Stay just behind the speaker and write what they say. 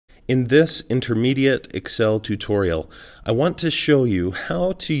In this intermediate Excel tutorial, I want to show you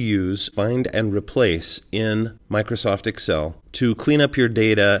how to use Find and Replace in Microsoft Excel to clean up your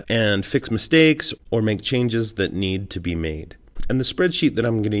data and fix mistakes or make changes that need to be made. And the spreadsheet that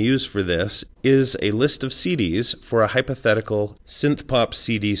I'm going to use for this is a list of CDs for a hypothetical synth pop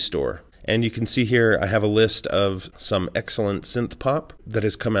CD store. And you can see here I have a list of some excellent synth pop that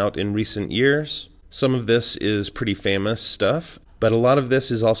has come out in recent years. Some of this is pretty famous stuff, but a lot of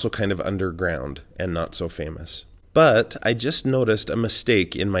this is also kind of underground and not so famous. But I just noticed a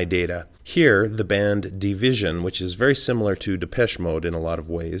mistake in my data. Here, the band Division, which is very similar to Depeche Mode in a lot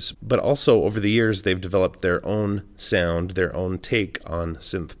of ways, but also over the years they've developed their own sound, their own take on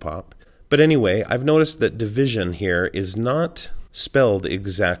synth pop. But anyway, I've noticed that Division here is not spelled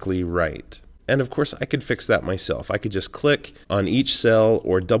exactly right. And of course I could fix that myself. I could just click on each cell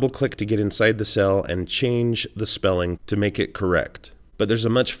or double click to get inside the cell and change the spelling to make it correct. But there's a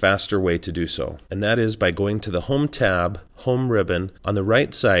much faster way to do so, and that is by going to the Home tab, Home ribbon. On the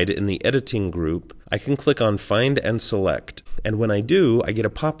right side in the Editing group, I can click on Find and Select. And when I do, I get a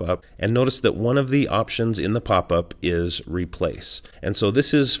pop-up, and notice that one of the options in the pop-up is Replace. And so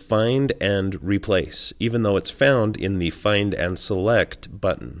this is Find and Replace, even though it's found in the Find and Select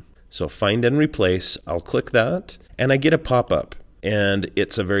button. So Find and Replace, I'll click that, and I get a pop-up. And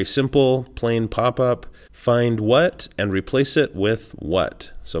it's a very simple, plain pop-up. Find what and replace it with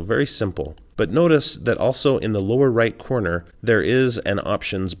what. So very simple. But notice that also in the lower right corner, there is an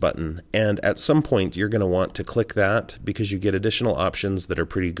options button. And at some point, you're going to want to click that because you get additional options that are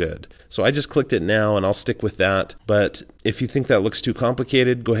pretty good. So I just clicked it now and I'll stick with that. But if you think that looks too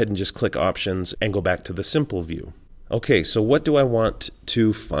complicated, go ahead and just click options and go back to the simple view. Okay, so what do I want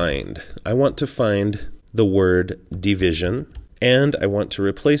to find? I want to find the word division. And I want to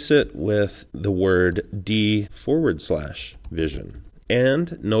replace it with the word D/vision.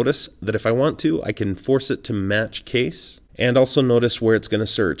 And notice that if I want to, I can force it to match case. And also notice where it's going to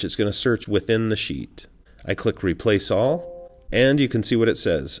search. It's going to search within the sheet. I click Replace All, and you can see what it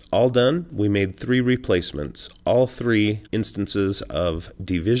says. All done. We made 3 replacements. All 3 instances of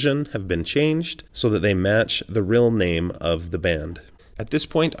division have been changed so that they match the real name of the band. At this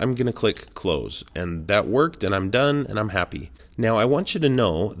point, I'm going to click Close, and that worked, and I'm done, and I'm happy. Now, I want you to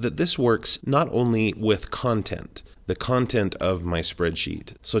know that this works not only with content, the content of my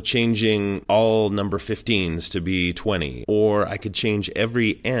spreadsheet. So changing all number 15s to be 20, or I could change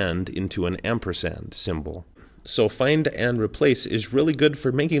every and into an ampersand symbol. So Find and Replace is really good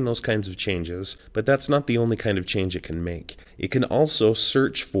for making those kinds of changes, but that's not the only kind of change it can make. It can also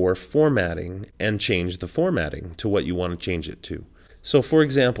search for formatting and change the formatting to what you want to change it to. So for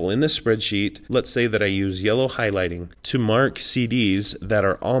example, in this spreadsheet, let's say that I use yellow highlighting to mark CDs that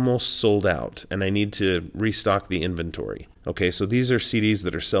are almost sold out and I need to restock the inventory. Okay, so these are CDs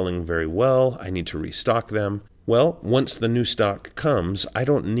that are selling very well. I need to restock them. Well, once the new stock comes, I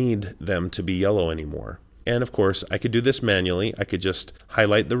don't need them to be yellow anymore. And of course, I could do this manually. I could just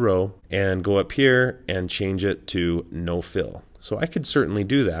highlight the row and go up here and change it to no fill. So I could certainly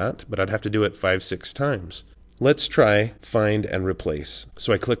do that, but I'd have to do it 5-6 times. Let's try Find and Replace.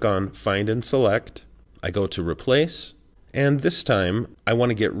 So I click on Find and Select. I go to Replace. And this time, I want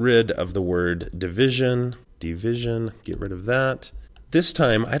to get rid of the word division, get rid of that. This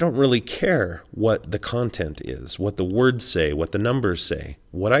time, I don't really care what the content is, what the words say, what the numbers say.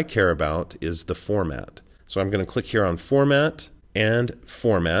 What I care about is the format. So I'm going to click here on Format and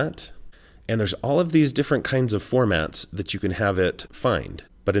Format. And there's all of these different kinds of formats that you can have it find.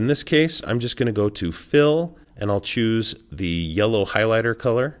 But in this case, I'm just going to go to Fill, and I'll choose the yellow highlighter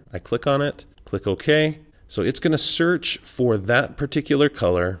color. I click on it, click OK. So it's going to search for that particular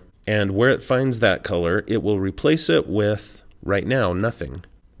color, and where it finds that color, it will replace it with, right now, nothing.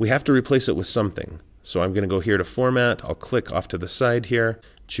 We have to replace it with something. So I'm going to go here to Format. I'll click off to the side here,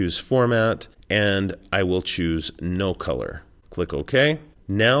 choose Format, and I will choose No Color. Click OK.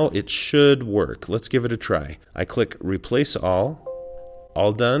 Now it should work. Let's give it a try. I click Replace All.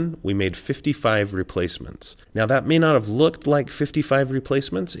 All done. We made 55 replacements. Now that may not have looked like 55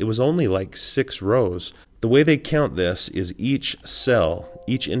 replacements. It was only like 6 rows. The way they count this is each cell,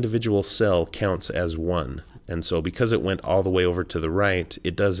 each individual cell counts as 1. And so because it went all the way over to the right,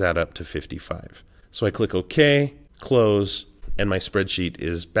 it does add up to 55. So I click OK, close, and my spreadsheet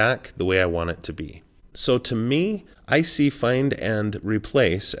is back the way I want it to be. So to me, I see Find and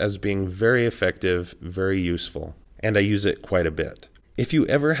Replace as being very effective, very useful, and I use it quite a bit. If you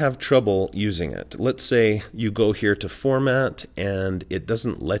ever have trouble using it, let's say you go here to Format and it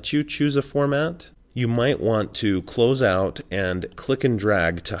doesn't let you choose a format, you might want to close out and click and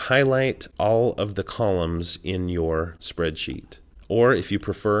drag to highlight all of the columns in your spreadsheet. Or if you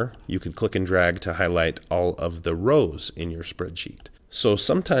prefer, you could click and drag to highlight all of the rows in your spreadsheet. So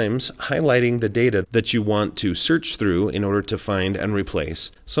sometimes highlighting the data that you want to search through in order to find and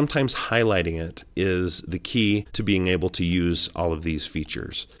replace, sometimes highlighting it is the key to being able to use all of these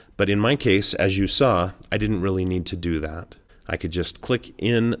features. But in my case, as you saw, I didn't really need to do that. I could just click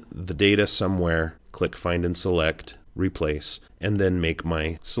in the data somewhere, click Find and Select, Replace, and then make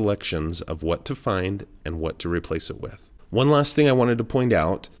my selections of what to find and what to replace it with. One last thing I wanted to point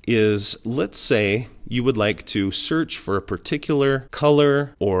out is, let's say you would like to search for a particular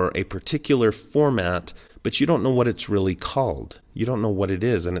color or a particular format, but you don't know what it's really called. You don't know what it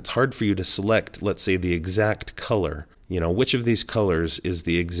is, and it's hard for you to select, let's say, the exact color. You know, which of these colors is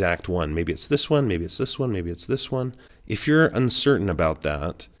the exact one? Maybe it's this one, maybe it's this one, maybe it's this one. If you're uncertain about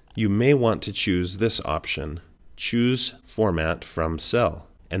that, you may want to choose this option, Choose Format from Cell.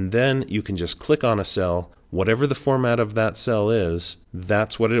 And then you can just click on a cell. Whatever the format of that cell is,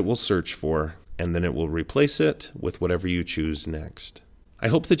 that's what it will search for, and then it will replace it with whatever you choose next. I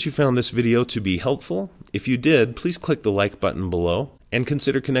hope that you found this video to be helpful. If you did, please click the like button below and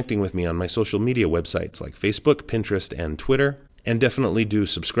consider connecting with me on my social media websites like Facebook, Pinterest, and Twitter. And definitely do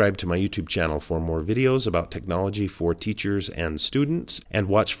subscribe to my YouTube channel for more videos about technology for teachers and students, and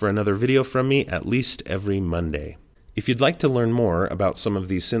watch for another video from me at least every Monday. If you'd like to learn more about some of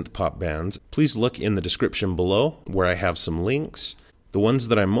these synth pop bands, please look in the description below where I have some links. The ones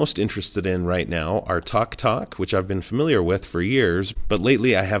that I'm most interested in right now are Talk Talk, which I've been familiar with for years, but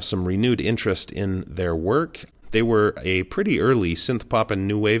lately I have some renewed interest in their work. They were a pretty early synth pop and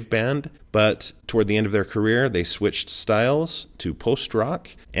new wave band, but toward the end of their career they switched styles to post-rock,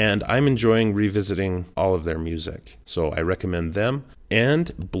 and I'm enjoying revisiting all of their music, so I recommend them.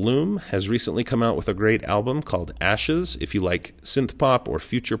 And Bloom has recently come out with a great album called Ashes. If you like synth pop or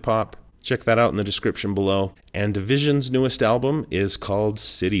future pop, check that out in the description below. And Division's newest album is called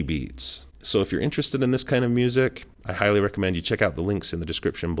City Beats. So if you're interested in this kind of music, I highly recommend you check out the links in the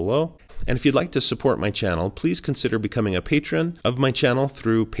description below. And if you'd like to support my channel, please consider becoming a patron of my channel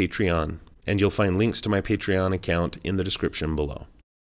through Patreon. And you'll find links to my Patreon account in the description below.